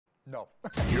No.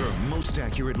 Your most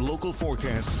accurate local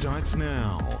forecast starts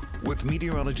now with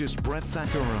meteorologist Brett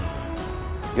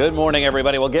Thakara. Good morning,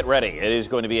 everybody. Well, get ready. It is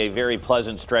going to be a very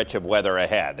pleasant stretch of weather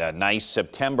ahead. Nice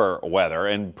September weather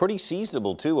and pretty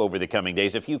seasonable, too, over the coming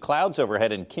days. A few clouds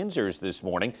overhead in Kinzers this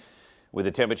morning with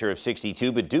a temperature of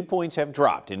 62, but dew points have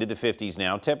dropped into the 50s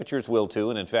now. Temperatures will, too,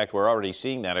 and in fact, we're already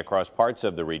seeing that across parts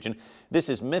of the region. This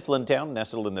is Mifflintown,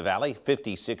 nestled in the valley,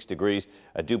 56 degrees,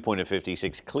 a dew point of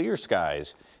 56. Clear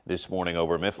skies this morning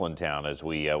over Mifflintown, as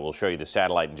we will show you the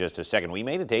satellite in just a second. We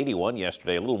made it to 81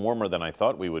 yesterday, a little warmer than I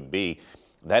thought we would be.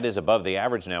 That is above the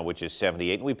average now, which is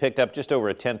 78, and we picked up just over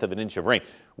 1/10 of an inch of rain.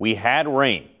 We had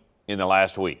rain in the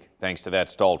last week, thanks to that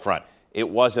stalled front. It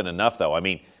wasn't enough, though. I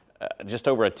mean, just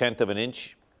over 1/10 of an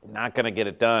inch, not going to get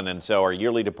it done, and so our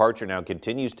yearly departure now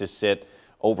continues to sit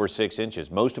over 6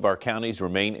 inches. Most of our counties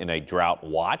remain in a drought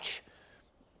watch,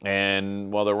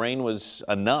 and while the rain was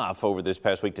enough over this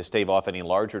past week to stave off any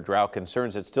larger drought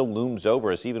concerns, it still looms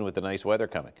over us, even with the nice weather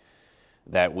coming,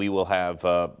 that we will have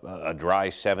a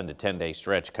dry 7 to 10 day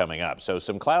stretch coming up. So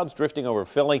some clouds drifting over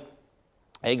Philly,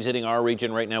 exiting our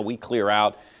region right now. We clear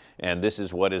out, and this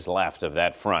is what is left of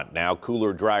that front. Now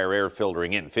cooler, drier air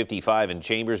filtering in. 55 in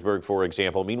Chambersburg, for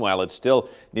example. Meanwhile, it's still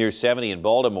near 70 in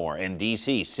Baltimore and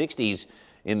D.C. 60s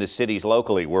in the cities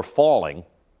locally. We're falling,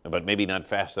 but maybe not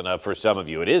fast enough for some of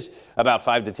you. It is about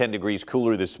 5 to 10 degrees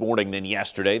cooler this morning than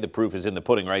yesterday. The proof is in the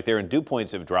pudding right there, and dew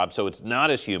points have dropped, so it's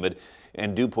not as humid,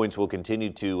 and dew points will continue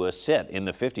to sit in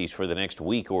the 50s for the next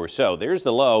week or so. There's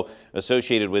the low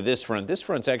associated with this front. This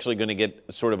front's actually going to get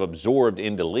sort of absorbed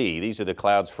into Lee. These are the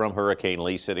clouds from Hurricane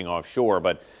Lee sitting offshore,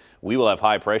 but we will have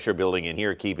high pressure building in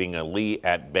here, keeping Lee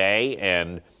at bay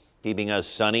and keeping us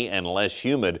sunny and less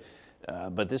humid.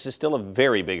 But this is still a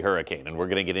very big hurricane, and we're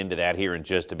going to get into that here in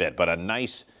just a bit. But a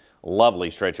nice, lovely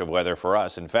stretch of weather for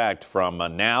us. In fact, from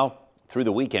now through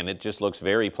the weekend, it just looks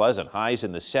very pleasant. Highs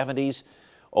in the 70s,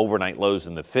 overnight lows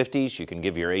in the 50s. You can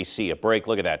give your AC a break.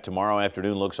 Look at that. Tomorrow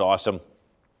afternoon looks awesome.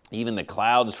 Even the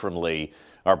clouds from Lee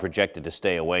are projected to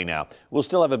stay away now. We'll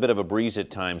still have a bit of a breeze at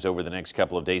times over the next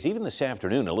couple of days. Even this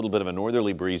afternoon, a little bit of a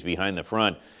northerly breeze behind the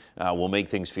front will make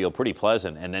things feel pretty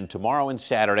pleasant. And then tomorrow and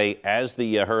Saturday, as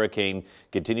the hurricane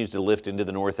continues to lift into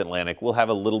the North Atlantic, we'll have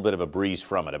a little bit of a breeze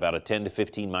from it, about a 10 to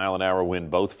 15 mile an hour wind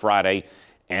both Friday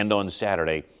and on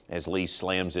Saturday as Lee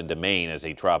slams into Maine as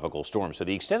a tropical storm. So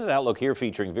the extended outlook here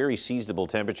featuring very seasonable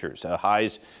temperatures,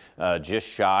 highs just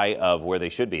shy of where they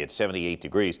should be at 78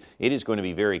 degrees. It is going to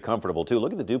be very comfortable too.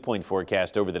 Look at the dew point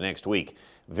forecast over the next week.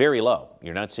 Very low.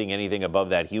 You're not seeing anything above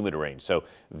that humid range, so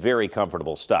very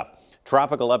comfortable stuff.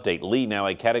 Tropical update, Lee now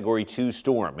a Category 2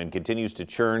 storm and continues to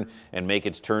churn and make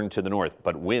its turn to the north,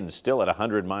 but winds still at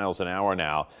 100 miles an hour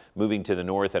now, moving to the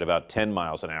north at about 10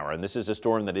 miles an hour. And this is a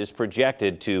storm that is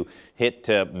projected to hit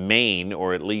Maine,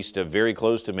 or at least very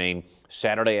close to Maine,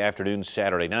 Saturday afternoon,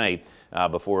 Saturday night,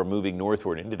 before moving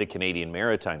northward into the Canadian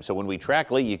Maritime. So when we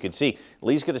track Lee, you can see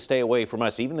Lee's going to stay away from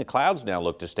us. Even the clouds now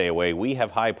look to stay away. We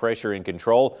have high pressure in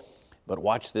control, but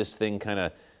watch this thing kind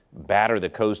of batter the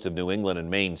coast of New England and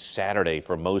Maine Saturday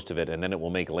for most of it, and then it will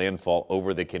make landfall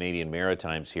over the Canadian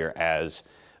Maritimes here as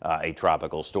a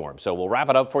tropical storm. So we'll wrap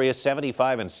it up for you.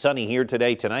 75 and sunny here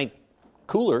today. Tonight,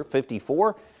 cooler,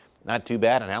 54. Not too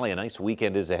bad. And Allie, a nice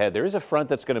weekend is ahead. There is a front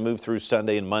that's going to move through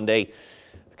Sunday and Monday,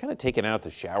 kind of taking out the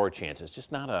shower chances.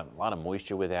 Just not a lot of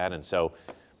moisture with that. And so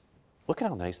look at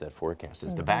how nice that forecast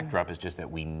is. The backdrop is just that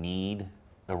we need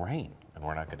the rain, and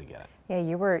we're not going to get it. Yeah,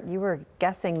 you were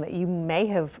guessing that you may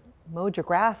have mowed your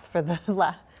grass for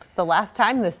the last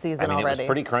time this season already. It was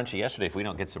pretty crunchy yesterday. If we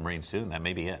don't get some rain soon, that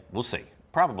may be it. We'll see.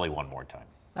 Probably one more time.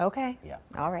 Okay. Yeah.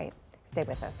 All right. Stay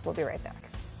with us. We'll be right back.